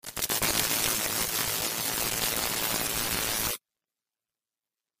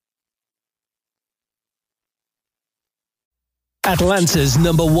Atlanta's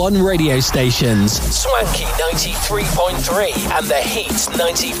 #1 radio stations, Swanky 93.3 and The Heat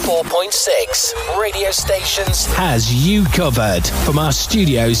 94.6 radio stations, has you covered. From our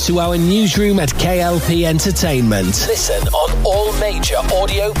studios to our newsroom at KLP Entertainment. Listen on all major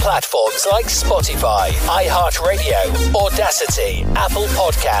audio platforms like Spotify, iHeartRadio, Audacity, Apple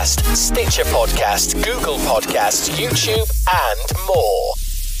Podcast, Stitcher Podcast, Google Podcast, YouTube, and more.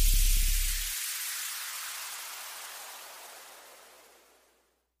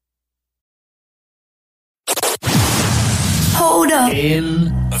 Hold up. In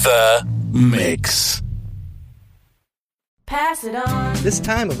the mix. Pass it on. This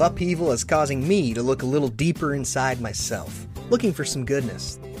time of upheaval is causing me to look a little deeper inside myself, looking for some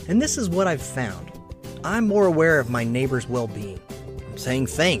goodness. And this is what I've found. I'm more aware of my neighbor's well-being. I'm saying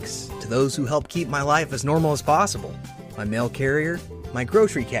thanks to those who help keep my life as normal as possible. My mail carrier, my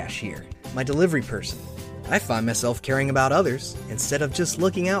grocery cashier, my delivery person. I find myself caring about others instead of just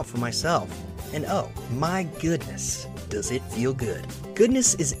looking out for myself. And oh, my goodness, does it feel good.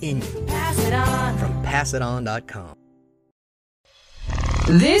 Goodness is in you. Pass it on. From passiton.com.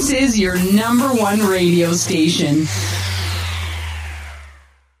 This is your #1 radio station.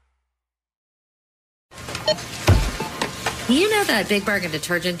 You know that Big Bargain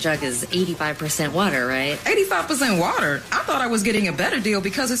detergent jug is 85% water, right? 85% water? I thought I was getting a better deal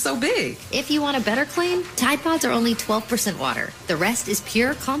because it's so big. If you want a better clean, Tide Pods are only 12% water. The rest is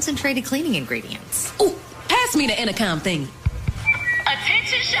pure, concentrated cleaning ingredients. Ooh, pass me the intercom thing.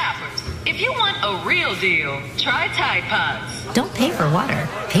 Attention shoppers. If you want a real deal, try Tide Pods. Don't pay for water.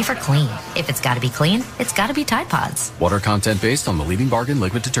 Pay for clean. If it's got to be clean, it's got to be Tide Pods. Water content based on the leading bargain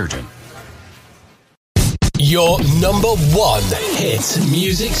liquid detergent. Your #1 hit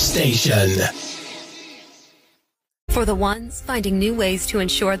music station. For the ones finding new ways to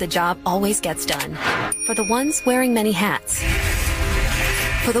ensure the job always gets done. For the ones wearing many hats.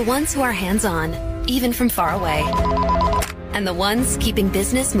 For the ones who are hands-on, even from far away. And the ones keeping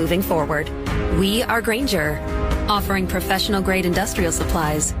business moving forward. We are Grainger, offering professional-grade industrial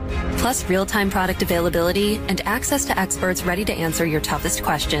supplies, plus real-time product availability and access to experts ready to answer your toughest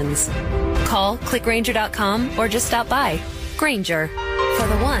questions. Call, click Grainger.com, or just stop by. Grainger, for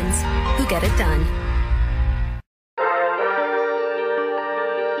the ones who get it done.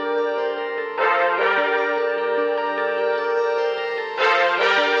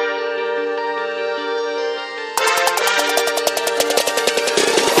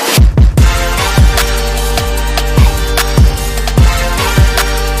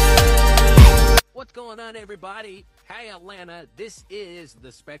 What's going on, everybody? Hey, Atlanta. This is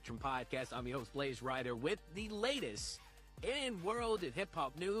the Spectrum Podcast. I'm your host, Blaze Ryder, with the latest in world and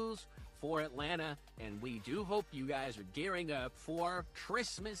hip-hop news for Atlanta. And we do hope you guys are gearing up for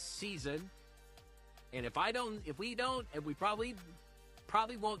Christmas season. And if we probably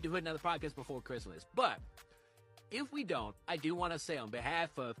won't do another podcast before Christmas. But if we don't, I do want to say on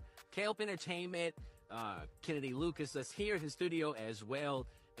behalf of KLP Entertainment, Kennedy Lucas, that's here in the studio as well,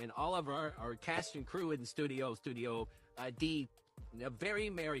 and all of our cast and crew in Studio D, a very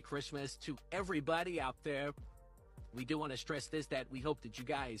Merry Christmas to everybody out there. We do want to stress this, that we hope that you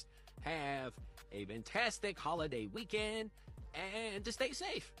guys have a fantastic holiday weekend and to stay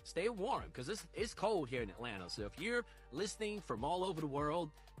safe, stay warm, because it's cold here in Atlanta. So if you're listening from all over the world,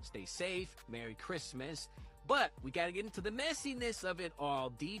 stay safe, Merry Christmas. But we got to get into the messiness of it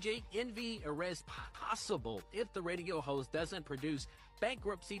all. DJ Envy arrest possible if the radio host doesn't produce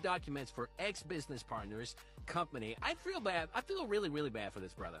bankruptcy documents for ex-business partners company. I feel bad. I feel really, really bad for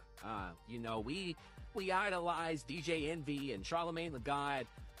this brother. We idolize DJ Envy and Charlamagne the God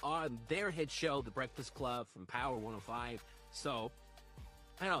on their hit show, The Breakfast Club, from Power 105. So,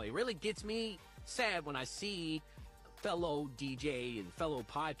 I don't know, it really gets me sad when I see fellow DJ and fellow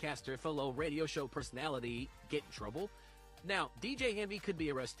podcaster, fellow radio show personality get in trouble. Now, DJ Envy could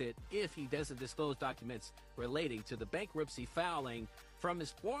be arrested if he doesn't disclose documents relating to the bankruptcy filing from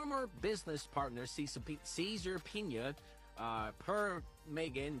his former business partner, Cesar Pena, per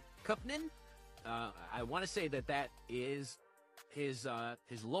Megan Kupnin. I want to say that is his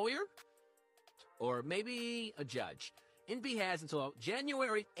lawyer, or maybe a judge. NB has until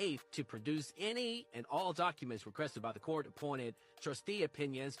January 8th to produce any and all documents requested by the court-appointed trustee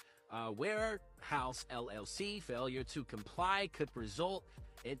opinions. Warehouse LLC failure to comply could result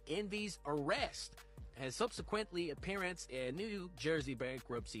in Envy's arrest and subsequently appearance in New Jersey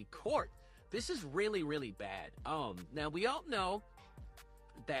bankruptcy court. This is really, really bad. Now we all know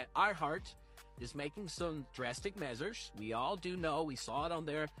that iHeart is making some drastic measures. We all do know. We saw it on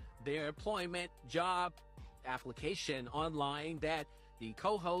their employment job application online that the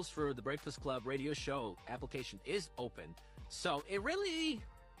co-host for the Breakfast Club radio show application is open So it really,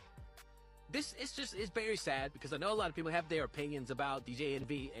 it's very sad because I know a lot of people have their opinions about DJ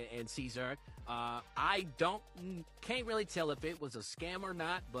Envy and Caesar. I can't really tell if it was a scam or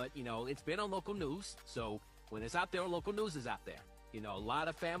not, but it's been on local news. So when it's out there, local news is out there. A lot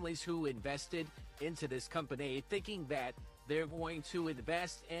of families who invested into this company thinking that they're going to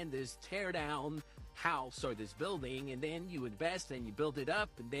invest in this tear down house or this building, and then you invest and you build it up,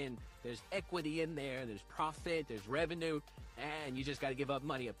 and then there's equity in there, there's profit, there's revenue, and you just got to give up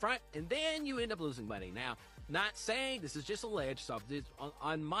money up front, and then you end up losing money. Now, not saying this is just alleged, so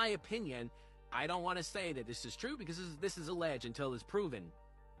on my opinion, I don't want to say that this is true because this is alleged until it's proven.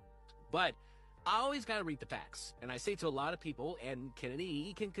 But I always got to read the facts. And I say to a lot of people, and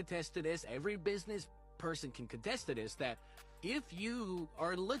Kennedy can contest to this, every business person can contest to this, that if you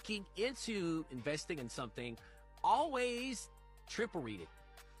are looking into investing in something, always triple read it.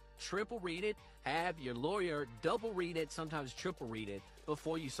 Triple read it. Have your lawyer double read it, sometimes triple read it,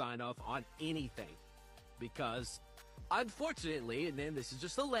 before you sign off on anything. Because unfortunately, and then this is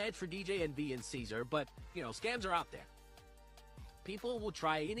just alleged for DJ Envy and Caesar, but scams are out there. People will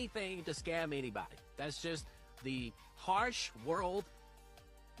try anything to scam anybody. That's just the harsh world,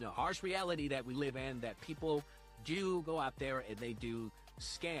 harsh reality that we live in, that people do go out there and they do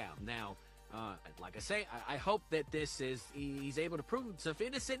scam. Now, like I say, I hope that he's able to prove himself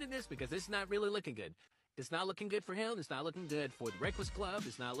innocent in this, because it's not really looking good. It's not looking good for him. It's not looking good for the Breakfast Club.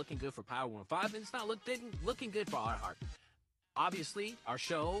 It's not looking good for Power 105. And it's not looking good for our heart. Obviously, our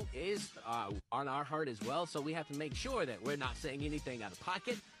show is on our heart as well, so we have to make sure that we're not saying anything out of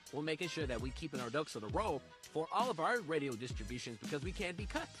pocket. We're making sure that we're keeping our ducks in a row for all of our radio distributions, because we can't be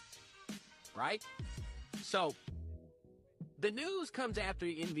cut, right? So, the news comes after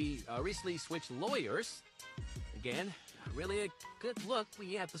Envy recently switched lawyers. Again, really a good look when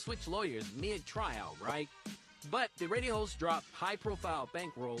you have to switch lawyers mid-trial, right? But the radio host dropped high-profile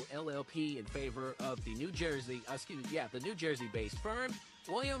bankroll LLP in favor of the New Jersey-based firm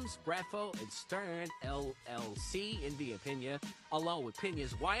Williams, Bradford, and Stern LLC. Envy and Pena, along with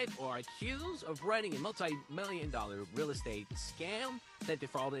Pena's wife, are accused of running a multi-million-dollar real estate scam that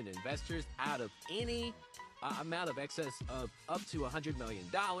defrauded investors out of any amount of excess of up to $100 million.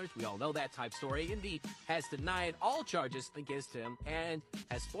 We all know that type story. Envy has denied all charges against him and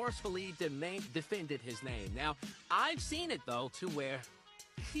has forcefully defended his name. Now, I've seen it, though, to where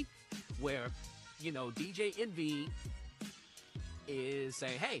DJ Envy is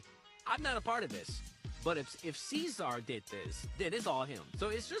saying, hey, I'm not a part of this. But if Caesar did this, then it's all him. So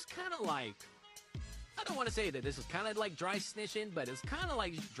it's just kind of like, I don't want to say that this is kind of like dry snitching, but it's kind of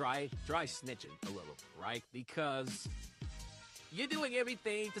like dry snitching a little, right? Because you're doing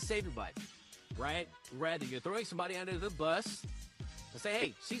everything to save your butt, right? Rather, you're throwing somebody under the bus and say,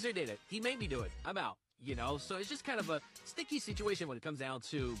 hey, Caesar did it. He made me do it. I'm out, So it's just kind of a sticky situation when it comes down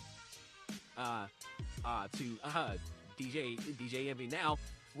to DJ Envy. Now,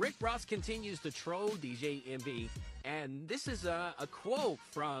 Rick Ross continues to troll DJ Envy, and this is a quote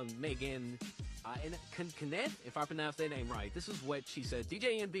from Megan Kenneth, if I pronounce that name right. This is what she said.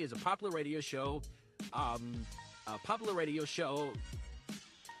 DJ Envy is a popular radio show.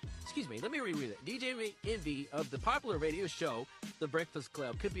 Excuse me, let me reread it. DJ Envy of the popular radio show The Breakfast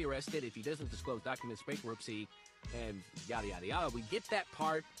Club could be arrested if he doesn't disclose documents, bankruptcy, and yada yada yada. We get that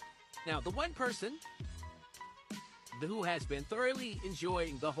part. Now, the one person who has been thoroughly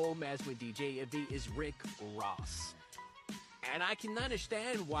enjoying the whole mess with DJ Envy is Rick Ross. And I can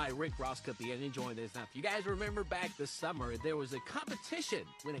understand why Rick Ross could be enjoying this. Now, if you guys remember back this summer, there was a competition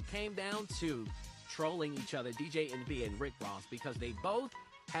when it came down to trolling each other, DJ Envy and Rick Ross, because they both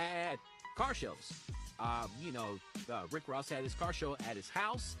had car shows. Rick Ross had his car show at his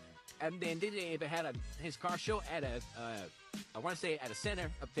house, and then DJ Envy had his car show at at a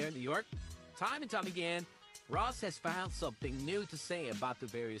center up there in New York. Time and time again, Ross has found something new to say about the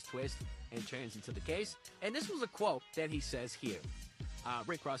various twists and turns into the case. And this was a quote that he says here.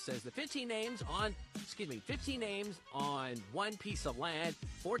 Rick Ross says, the 15 names on one piece of land,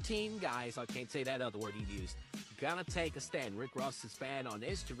 14 guys, I can't say that other word he used, gonna take a stand. Rick Ross's fan on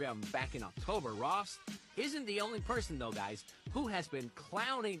Instagram back in October. Ross isn't the only person, though, guys, who has been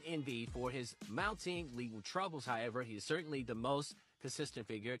clowning Envy for his mounting legal troubles. However, he is certainly the most consistent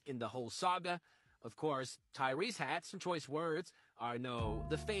figure in the whole saga. Of course, Tyrese had some choice words.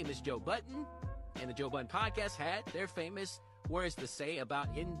 The famous Joe Budden and the Joe Budden podcast had their famous words to say about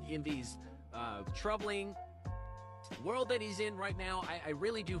Envy's troubling world that he's in right now. I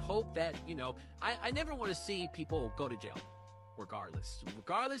really do hope that, I never want to see people go to jail, regardless.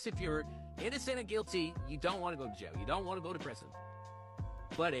 Regardless if you're innocent or guilty, you don't want to go to jail. You don't want to go to prison.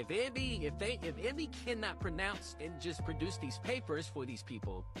 But if Envy cannot pronounce and just produce these papers for these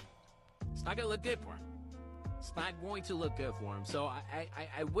people, it's not gonna look good for him. It's not going to look good for him. So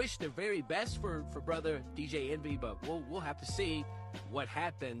I wish the very best for brother DJ Envy, but we'll have to see what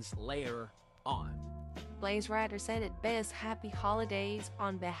happens later on. Blaze Ryder said it best. Happy holidays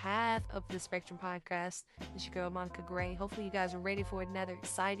on behalf of the Spectrum Podcast. It's your girl, Monica Gray. Hopefully you guys are ready for another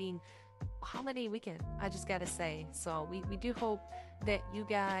exciting holiday weekend, I just gotta say. So we do hope that you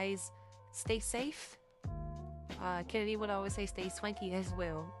guys stay safe. Kennedy would always say stay swanky as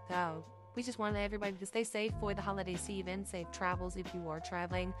well. We just want everybody to stay safe for the holiday season. Safe travels if you are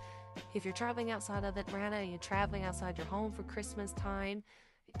traveling. If you're traveling outside of Atlanta, you're traveling outside your home for Christmas time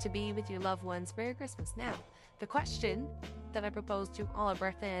to be with your loved ones, Merry Christmas. Now, the question that I propose to all of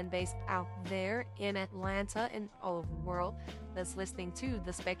our fan base out there in Atlanta and all over the world that's listening to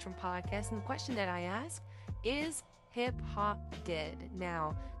the Spectrum Podcast, and the question that I ask is, hip-hop dead?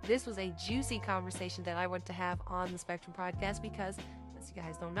 Now, this was a juicy conversation that I want to have on the Spectrum Podcast because, as you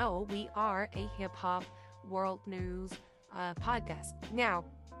guys don't know, we are a hip-hop world news podcast. Now,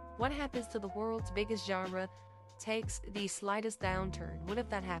 what happens to the world's biggest genre takes the slightest downturn? What if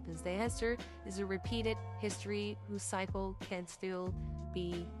that happens? The answer is a repeated history whose cycle can still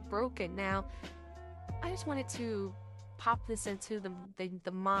be broken. Now, I just wanted to pop this into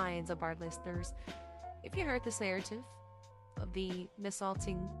the minds of our listeners. If you heard this narrative of the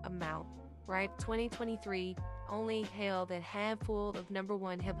missalting amount, right? 2023 only held a handful of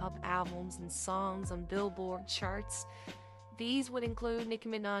 #1 hip-hop albums and songs on Billboard charts. These would include Nicki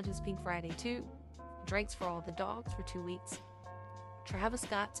Minaj's Pink Friday 2, Drake's For All the Dogs for 2 weeks, Travis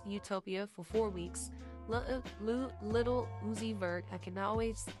Scott's Utopia for 4 weeks, Little Uzi Vert, I can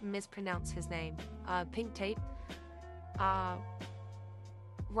always mispronounce his name, Pink Tape,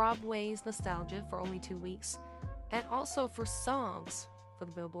 Rob Wayne's Nostalgia for only 2 weeks, and also for songs for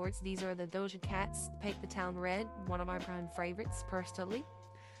the Billboards, these are the Doja Cat's Paint the Town Red, one of my prime favorites personally,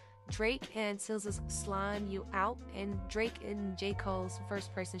 Drake and SZA's Slime You Out, and Drake and J. Cole's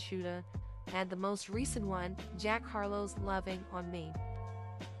First Person Shooter, and the most recent one, Jack Harlow's Loving on Me.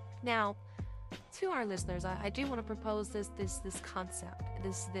 Now, to our listeners, I do want to propose this concept,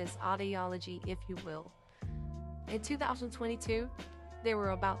 this ideology, if you will. In 2022, there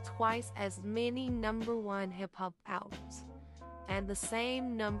were about twice as many #1 hip-hop albums, and the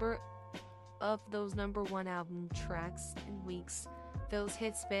same number of those #1 album tracks and weeks those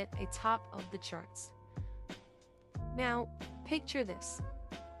hits spent atop of the charts. Now, picture this.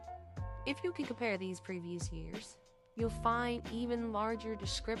 If you can compare these previous years, you'll find even larger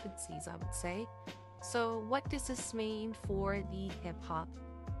discrepancies, I would say. So what does this mean for the hip-hop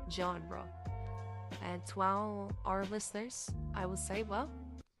genre? And to all our listeners, I will say, well,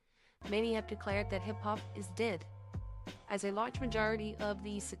 many have declared that hip-hop is dead, as a large majority of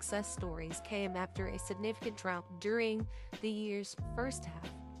these success stories came after a significant drought during the year's first half.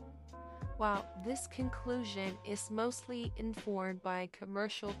 While this conclusion is mostly informed by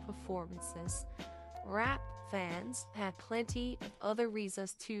commercial performances, rap fans have plenty of other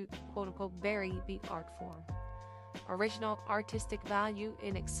reasons to quote-unquote bury the art form. Original artistic value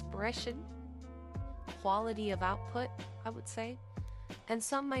in expression, quality of output, I would say, and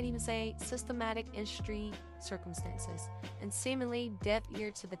some might even say systematic industry circumstances, and seemingly deaf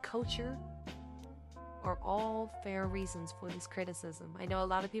ear to the culture are all fair reasons for this criticism. I know a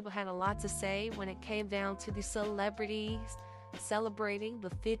lot of people had a lot to say when it came down to the celebrities celebrating the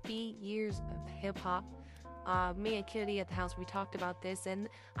 50 years of hip-hop. Me and Kennedy at the house, we talked about this, and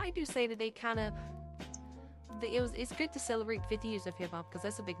I do say that they kind of, it's good to celebrate 50 years of hip-hop because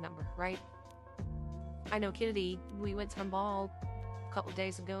that's a big number, right? I know Kennedy, we went to the mall a couple of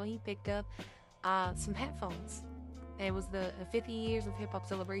days ago, he picked up some headphones. And it was the 50 years of hip-hop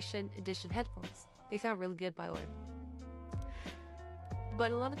celebration edition headphones. They sound really good, by the way.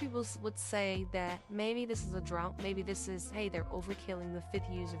 But a lot of people would say that maybe this is a drought. Maybe this is, hey, they're overkilling the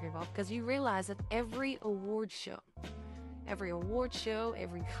 50 years of hip-hop. Because you realize that every award show,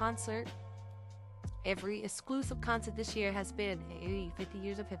 every concert, every exclusive concert this year has been, hey, 50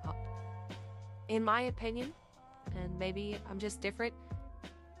 years of hip-hop. In my opinion, and maybe I'm just different,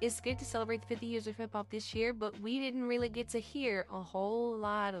 it's good to celebrate the 50 years of hip-hop this year, but we didn't really get to hear a whole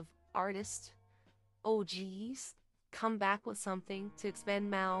lot of artists, OGs, come back with something to expand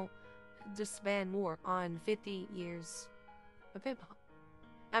more on 50 years of hip-hop.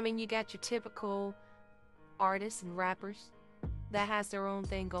 I mean, you got your typical artists and rappers that has their own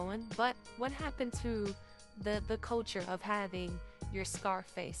thing going, but what happened to the culture of having your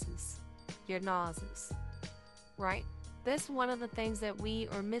Scarfaces, your Nas's, right? That's one of the things that we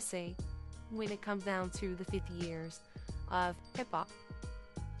are missing when it comes down to the 50 years of hip-hop.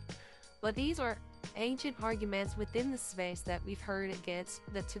 But these are ancient arguments within the space that we've heard against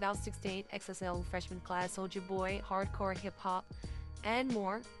the 2016 XSL freshman class, Soulja Boy, hardcore hip hop, and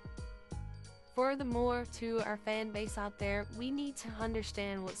more. Furthermore, to our fan base out there, we need to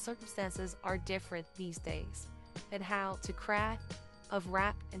understand what circumstances are different these days and how the craft of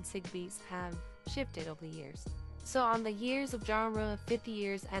rap and sig beats have shifted over the years. So on the Years of Genre 50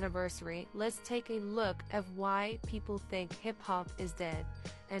 years anniversary, let's take a look at why people think hip-hop is dead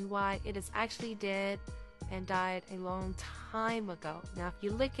and why it is actually dead and died a long time ago. Now if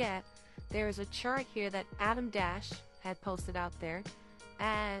you look at, there is a chart here that Adam Dash had posted out there,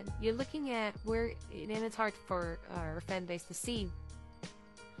 and you're looking at where, and it's hard for our fan base to see,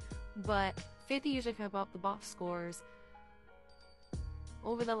 but 50 years of hip-hop, the box scores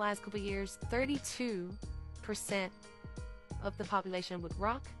over the last couple of years, 32% of the population with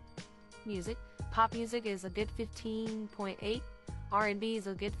rock music. Pop music is a good 15.8. R&B is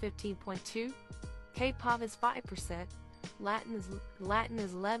a good 15.2. K-pop is 5%. Latin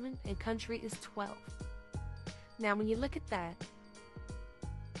is 11, and country is 12. Now, when you look at that,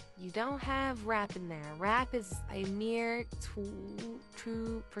 you don't have rap in there. Rap is a mere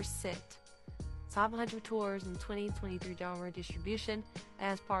 2%. Top 100 tours in 2023 genre distribution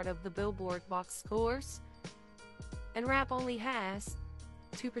as part of the Billboard box scores, and rap only has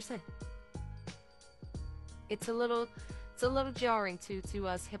 2%. It's a little jarring to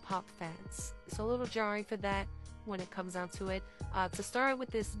us hip hop fans. It's a little jarring for that when it comes down to it. To start with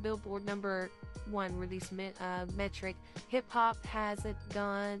this Billboard number 1 release metric, hip hop hasn't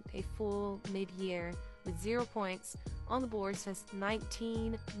done a full mid-year with 0 points on the board since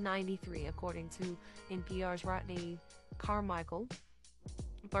 1993, according to NPR's Rodney Carmichael.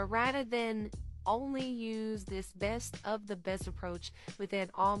 But rather than only use this best of the best approach within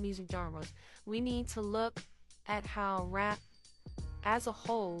all music genres, we need to look at how rap as a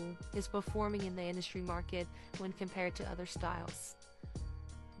whole is performing in the industry market when compared to other styles.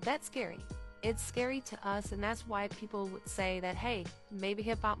 That's scary. It's scary to us, and that's why people would say that, hey, maybe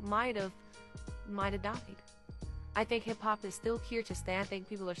hip-hop might have died. I think hip-hop is still here to stay. I think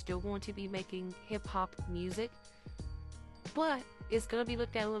people are still going to be making hip-hop music, but it's going to be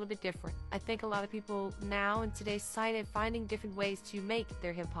looked at a little bit different. I think a lot of people now in today's society are finding different ways to make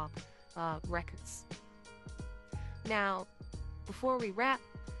their hip-hop records. Now, before we wrap,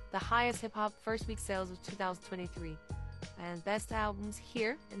 the highest hip-hop first week sales of 2023. And best albums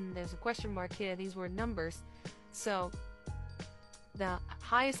here, and there's a question mark here. These were numbers. So the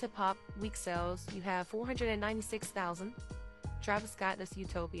highest hip-hop week sales, you have 496,000. Travis Scott, that's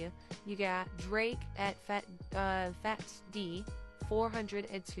Utopia. You got Drake at Fat D,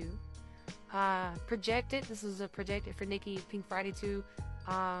 402. Projected, this is a projected for Nicki Pink Friday 2,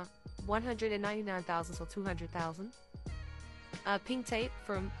 199,000, so 200,000. Pink Tape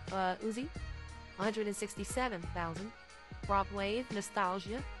from Uzi, 167,000. Rob Wave,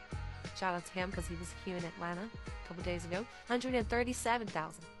 Nostalgia, shout out to him because he was here in Atlanta a couple days ago,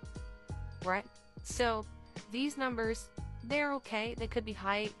 137,000. Right? So these numbers, they're okay. They could be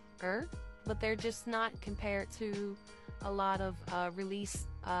higher, but they're just not compared to a lot of release,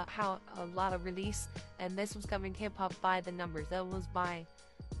 and this was covering hip hop by the numbers. That was by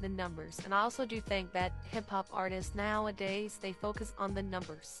the numbers. And I also do think that hip hop artists nowadays, they focus on the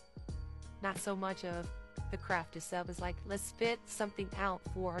numbers, not so much of the craft itself. Is like, let's spit something out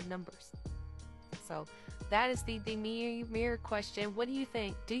for our numbers. So that is the mere question. What do you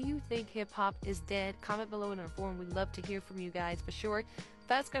think? Do you think hip-hop is dead? Comment below in our forum. We'd love to hear from you guys for sure.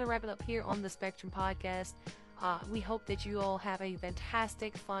 That's going to wrap it up here on the Spectrum Podcast. We hope that you all have a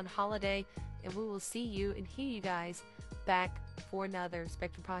fantastic, fun holiday, and we will see you and hear you guys back for another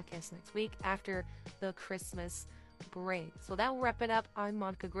Spectrum Podcast next week after the Christmas break. So that will wrap it up. I'm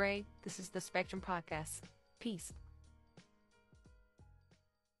Monica Gray. This is the Spectrum Podcast. Peace.